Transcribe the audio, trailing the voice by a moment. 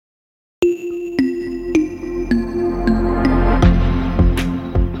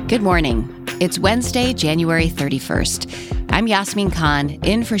Good morning. It's Wednesday, January 31st. I'm Yasmin Khan,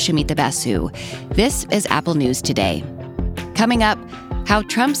 in for Shamita Basu. This is Apple News Today. Coming up, how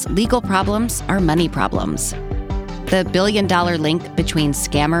Trump's legal problems are money problems, the billion-dollar link between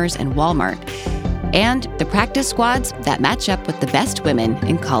scammers and Walmart, and the practice squads that match up with the best women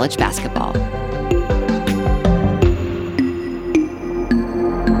in college basketball.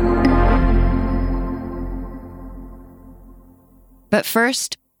 But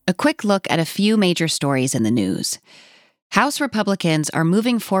first, a quick look at a few major stories in the news. House Republicans are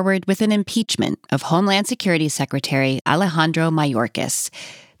moving forward with an impeachment of Homeland Security Secretary Alejandro Mayorkas.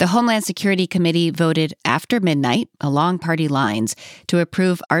 The Homeland Security Committee voted after midnight, along party lines, to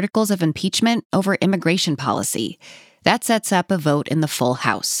approve articles of impeachment over immigration policy. That sets up a vote in the full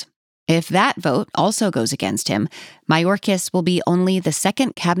House. If that vote also goes against him, Mayorkas will be only the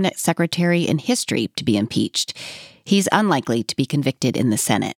second cabinet secretary in history to be impeached. He's unlikely to be convicted in the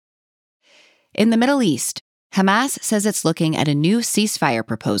Senate. In the Middle East, Hamas says it's looking at a new ceasefire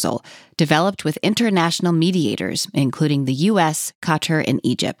proposal developed with international mediators, including the U.S., Qatar, and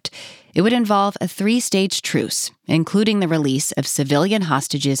Egypt. It would involve a 3-stage truce, including the release of civilian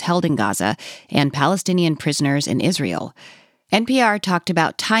hostages held in Gaza and Palestinian prisoners in Israel. NPR talked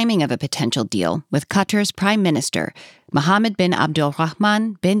about timing of a potential deal with Qatar's Prime Minister, Mohammed bin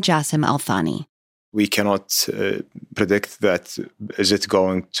Abdulrahman bin Jassim Al Thani. We cannot predict that is it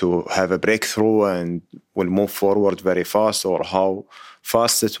going to have a breakthrough and will move forward very fast, or how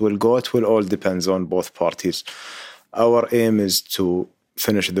fast it will go. It will all depend on both parties. Our aim is to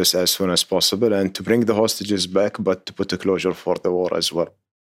finish this as soon as possible and to bring the hostages back, but to put a closure for the war as well.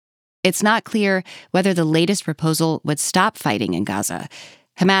 It's not clear whether the latest proposal would stop fighting in Gaza.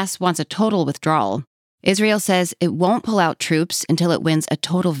 Hamas wants a total withdrawal. Israel says it won't pull out troops until it wins a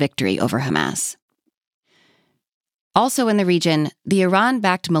total victory over Hamas. Also in the region, the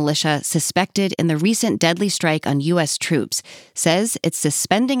Iran-backed militia suspected in the recent deadly strike on U.S. troops says it's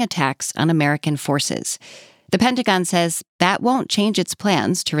suspending attacks on American forces. The Pentagon says that won't change its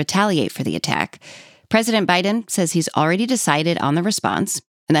plans to retaliate for the attack. President Biden says he's already decided on the response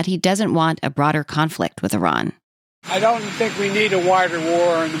and that he doesn't want a broader conflict with Iran. I don't think we need a wider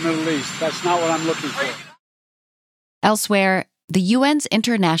war in the Middle East. That's not what I'm looking for. Elsewhere, the UN's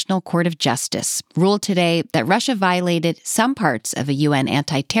International Court of Justice ruled today that Russia violated some parts of a UN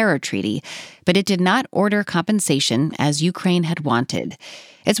anti-terror treaty, but it did not order compensation as Ukraine had wanted.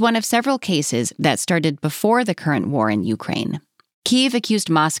 It's one of several cases that started before the current war in Ukraine. Kyiv accused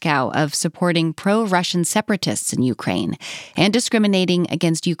Moscow of supporting pro-Russian separatists in Ukraine and discriminating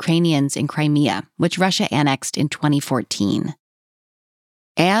against Ukrainians in Crimea, which Russia annexed in 2014.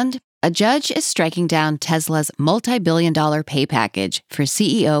 And a judge is striking down Tesla's multi-billion-dollar pay package for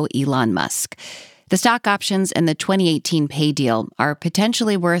CEO Elon Musk. The stock options in the 2018 pay deal are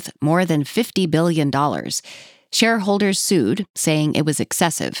potentially worth more than $50 billion. Shareholders sued, saying it was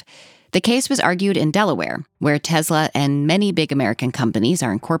excessive. The case was argued in Delaware, where Tesla and many big American companies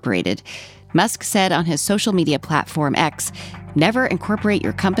are incorporated. Musk said on his social media platform X, "Never incorporate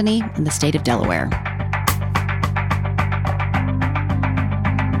your company in the state of Delaware."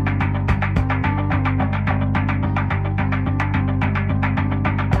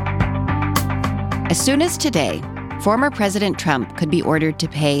 As soon as today, former President Trump could be ordered to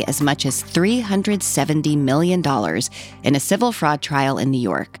pay as much as $370 million in a civil fraud trial in New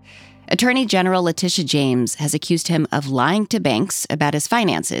York. Attorney General Letitia James has accused him of lying to banks about his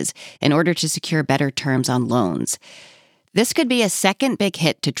finances in order to secure better terms on loans. This could be a second big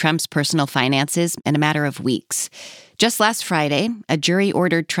hit to Trump's personal finances in a matter of weeks. Just last Friday, a jury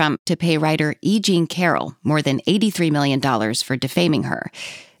ordered Trump to pay writer E. Jean Carroll more than $83 million for defaming her.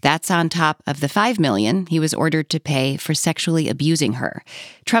 That's on top of the $5 million he was ordered to pay for sexually abusing her.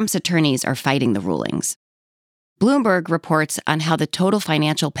 Trump's attorneys are fighting the rulings. Bloomberg reports on how the total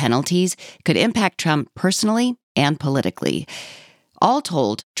financial penalties could impact Trump personally and politically. All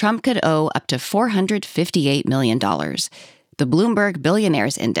told, Trump could owe up to $458 million. The Bloomberg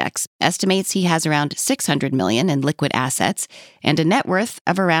Billionaires Index estimates he has around $600 million in liquid assets and a net worth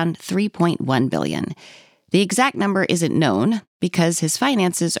of around $3.1 billion. The exact number isn't known because his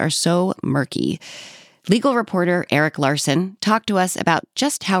finances are so murky. Legal reporter Eric Larson talked to us about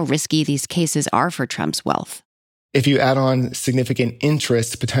just how risky these cases are for Trump's wealth. If you add on significant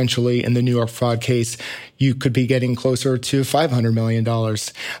interest potentially in the New York fraud case, you could be getting closer to $500 million.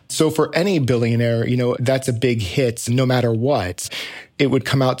 So for any billionaire, that's a big hit no matter what. It would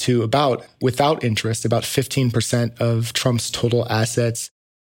come out to about, without interest, about 15% of Trump's total assets.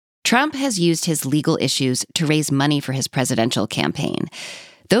 Trump has used his legal issues to raise money for his presidential campaign.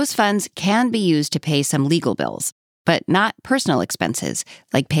 Those funds can be used to pay some legal bills, but not personal expenses,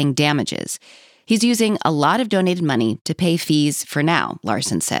 like paying damages. He's using a lot of donated money to pay fees for now,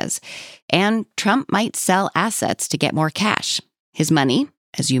 Larson says. And Trump might sell assets to get more cash. His money,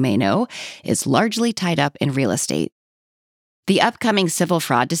 as you may know, is largely tied up in real estate. The upcoming civil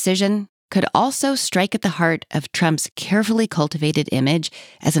fraud decision could also strike at the heart of Trump's carefully cultivated image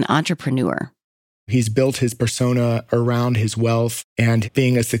as an entrepreneur. He's built his persona around his wealth and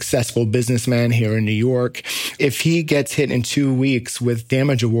being a successful businessman here in New York. If he gets hit in 2 weeks with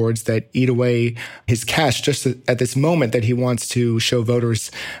damage awards that eat away his cash just at this moment that he wants to show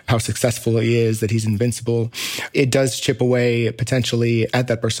voters how successful he is, that he's invincible, it does chip away potentially at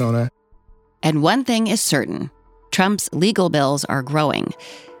that persona. And one thing is certain, Trump's legal bills are growing.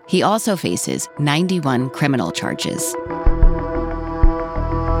 He also faces 91 criminal charges.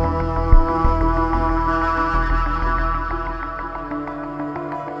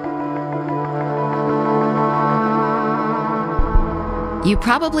 You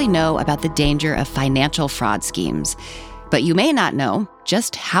probably know about the danger of financial fraud schemes, but you may not know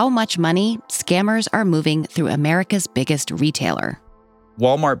just how much money scammers are moving through America's biggest retailer.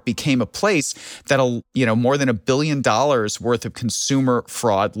 Walmart became a place that, more than $1 billion worth of consumer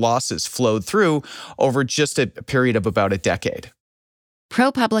fraud losses flowed through over just a period of about a decade.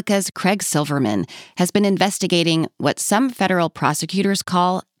 ProPublica's Craig Silverman has been investigating what some federal prosecutors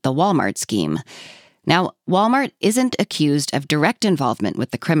call the Walmart scheme. Now, Walmart isn't accused of direct involvement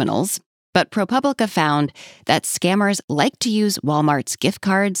with the criminals, but ProPublica found that scammers like to use Walmart's gift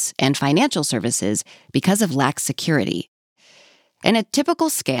cards and financial services because of lax security. In a typical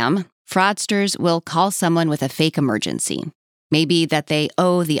scam, fraudsters will call someone with a fake emergency. Maybe that they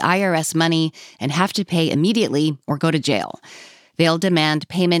owe the IRS money and have to pay immediately or go to jail. They'll demand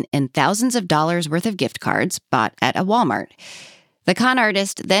payment in thousands of dollars worth of gift cards bought at a Walmart. The con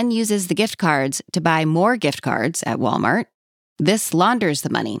artist then uses the gift cards to buy more gift cards at Walmart. This launders the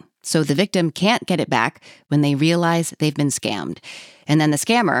money, so the victim can't get it back when they realize they've been scammed. And then the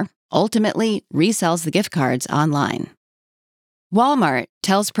scammer ultimately resells the gift cards online. Walmart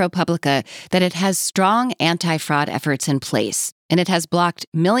tells ProPublica that it has strong anti-fraud efforts in place, and it has blocked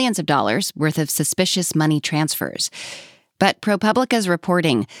millions of dollars worth of suspicious money transfers. But ProPublica's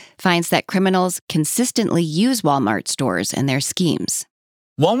reporting finds that criminals consistently use Walmart stores in their schemes.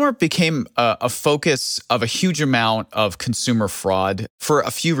 Walmart became a focus of a huge amount of consumer fraud for a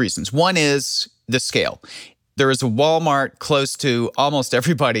few reasons. One is the scale. There is a Walmart close to almost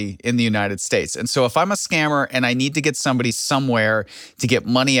everybody in the United States. And so if I'm a scammer and I need to get somebody somewhere to get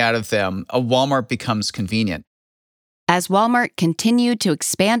money out of them, a Walmart becomes convenient. As Walmart continued to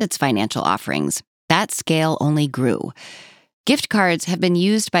expand its financial offerings, that scale only grew. Gift cards have been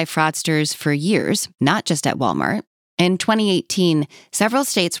used by fraudsters for years, not just at Walmart. In 2018, several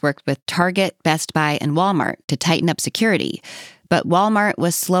states worked with Target, Best Buy, and Walmart to tighten up security, but Walmart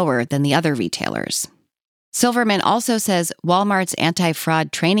was slower than the other retailers. Silverman also says Walmart's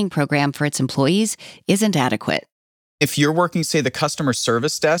anti-fraud training program for its employees isn't adequate. If you're working, say, the customer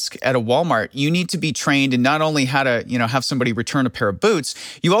service desk at a Walmart, you need to be trained in not only how to, have somebody return a pair of boots,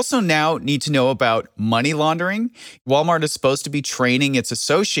 you also now need to know about money laundering. Walmart is supposed to be training its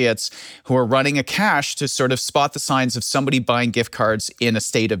associates who are running a cash to sort of spot the signs of somebody buying gift cards in a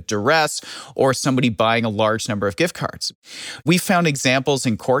state of duress or somebody buying a large number of gift cards. We found examples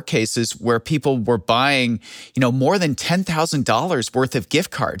in court cases where people were buying, more than $10,000 worth of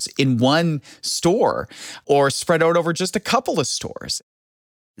gift cards in one store or spread out over just a couple of stores.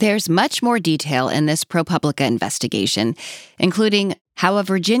 There's much more detail in this ProPublica investigation, including how a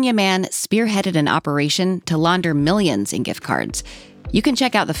Virginia man spearheaded an operation to launder millions in gift cards. You can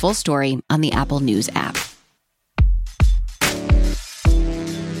check out the full story on the Apple News app.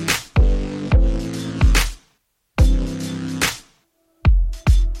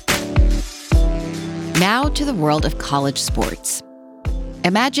 Now to the world of college sports.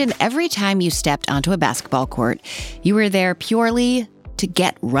 Imagine every time you stepped onto a basketball court, you were there purely to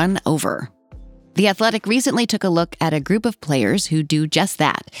get run over. The Athletic recently took a look at a group of players who do just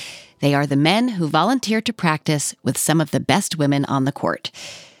that. They are the men who volunteer to practice with some of the best women on the court.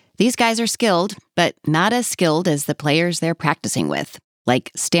 These guys are skilled, but not as skilled as the players they're practicing with, like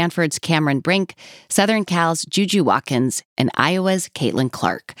Stanford's Cameron Brink, Southern Cal's Juju Watkins, and Iowa's Caitlin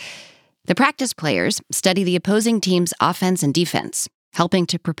Clark. The practice players study the opposing team's offense and defense, helping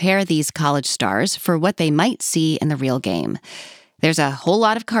to prepare these college stars for what they might see in the real game. There's a whole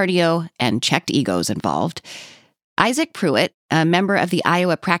lot of cardio and checked egos involved. Isaac Pruitt, a member of the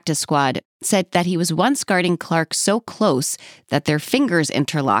Iowa practice squad, said that he was once guarding Clark so close that their fingers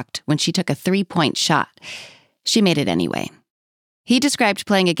interlocked when she took a 3-point shot. She made it anyway. He described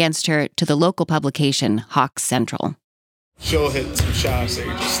playing against her to the local publication Hawks Central. She'll hit some shots that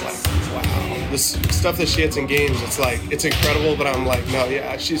you're just like, wow. This stuff that she hits in games, it's incredible, but I'm like, no,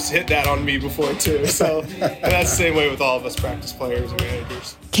 yeah, she's hit that on me before too. So and that's the same way with all of us practice players and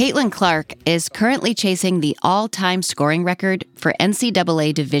managers. Caitlin Clark is currently chasing the all-time scoring record for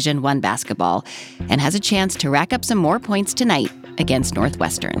NCAA Division I basketball and has a chance to rack up some more points tonight against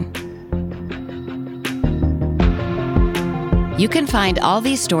Northwestern. You can find all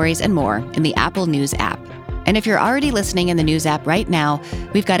these stories and more in the Apple News app. And if you're already listening in the News app right now,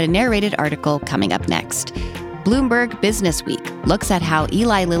 we've got a narrated article coming up next. Bloomberg Business Week looks at how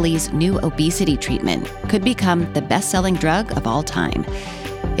Eli Lilly's new obesity treatment could become the best-selling drug of all time.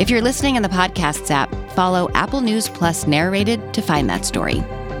 If you're listening in the Podcasts app, follow Apple News Plus Narrated to find that story.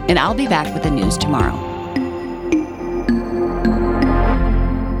 And I'll be back with the news tomorrow.